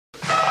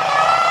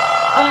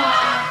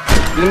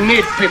You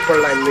need people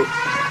like me.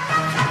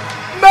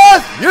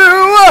 Matthew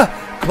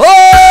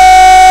Klein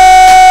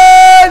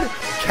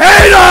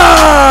Cater!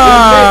 You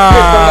need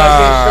people like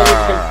me so you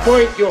can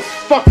point your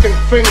fucking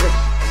fingers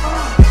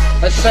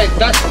and say,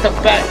 that's the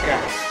bad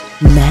guy.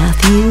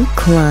 Matthew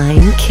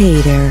Klein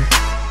Cater.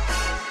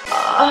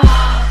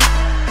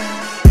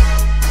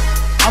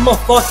 I'm a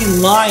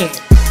fucking lion.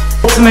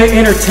 Ultimate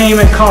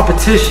entertainment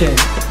competition.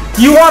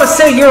 You want to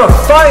say you're a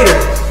fighter?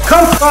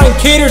 Come Klein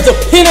Cater's the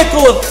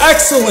pinnacle of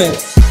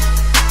excellence.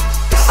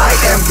 I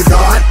am the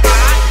God.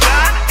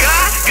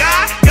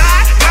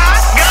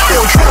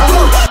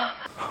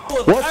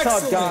 What's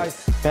up,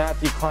 guys?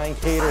 Matthew Klein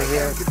Cater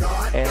here,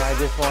 and I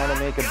just want to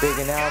make a big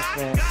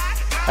announcement.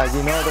 As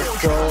you know, the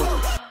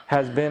show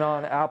has been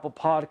on Apple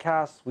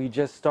Podcasts. We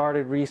just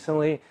started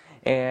recently,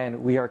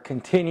 and we are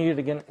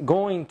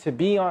going to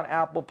be on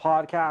Apple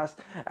Podcasts.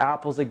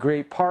 Apple's a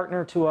great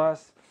partner to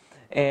us,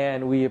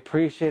 and we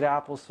appreciate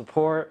Apple's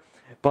support.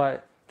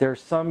 But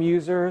there's some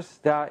users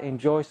that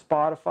enjoy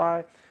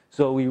Spotify,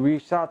 so we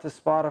reached out to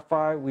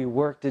Spotify. We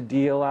worked a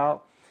deal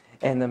out,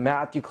 and the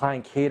Matthew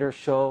Klein Cater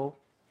show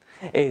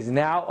is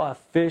now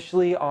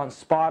officially on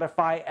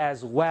Spotify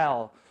as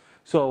well.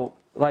 So,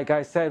 like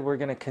I said, we're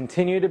going to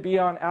continue to be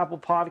on Apple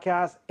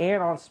Podcasts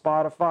and on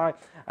Spotify.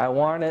 I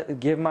want to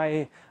give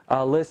my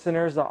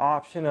listeners the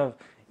option of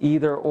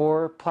either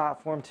or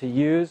platform to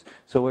use.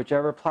 So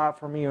whichever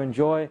platform you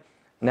enjoy,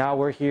 now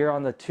we're here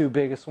on the two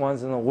biggest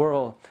ones in the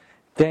world.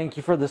 Thank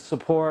you for the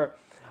support.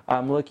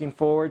 I'm looking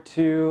forward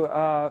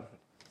to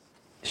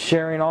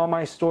sharing all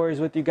my stories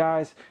with you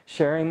guys,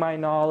 sharing my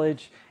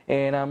knowledge,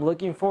 and I'm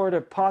looking forward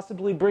to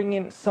possibly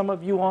bringing some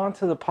of you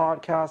onto the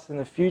podcast in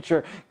the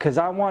future because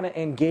I want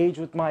to engage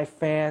with my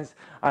fans.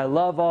 I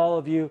love all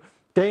of you.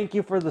 Thank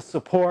you for the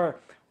support.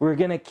 We're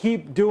going to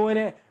keep doing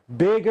it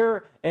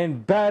bigger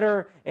and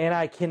better, and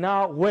I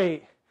cannot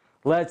wait.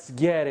 Let's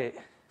get it.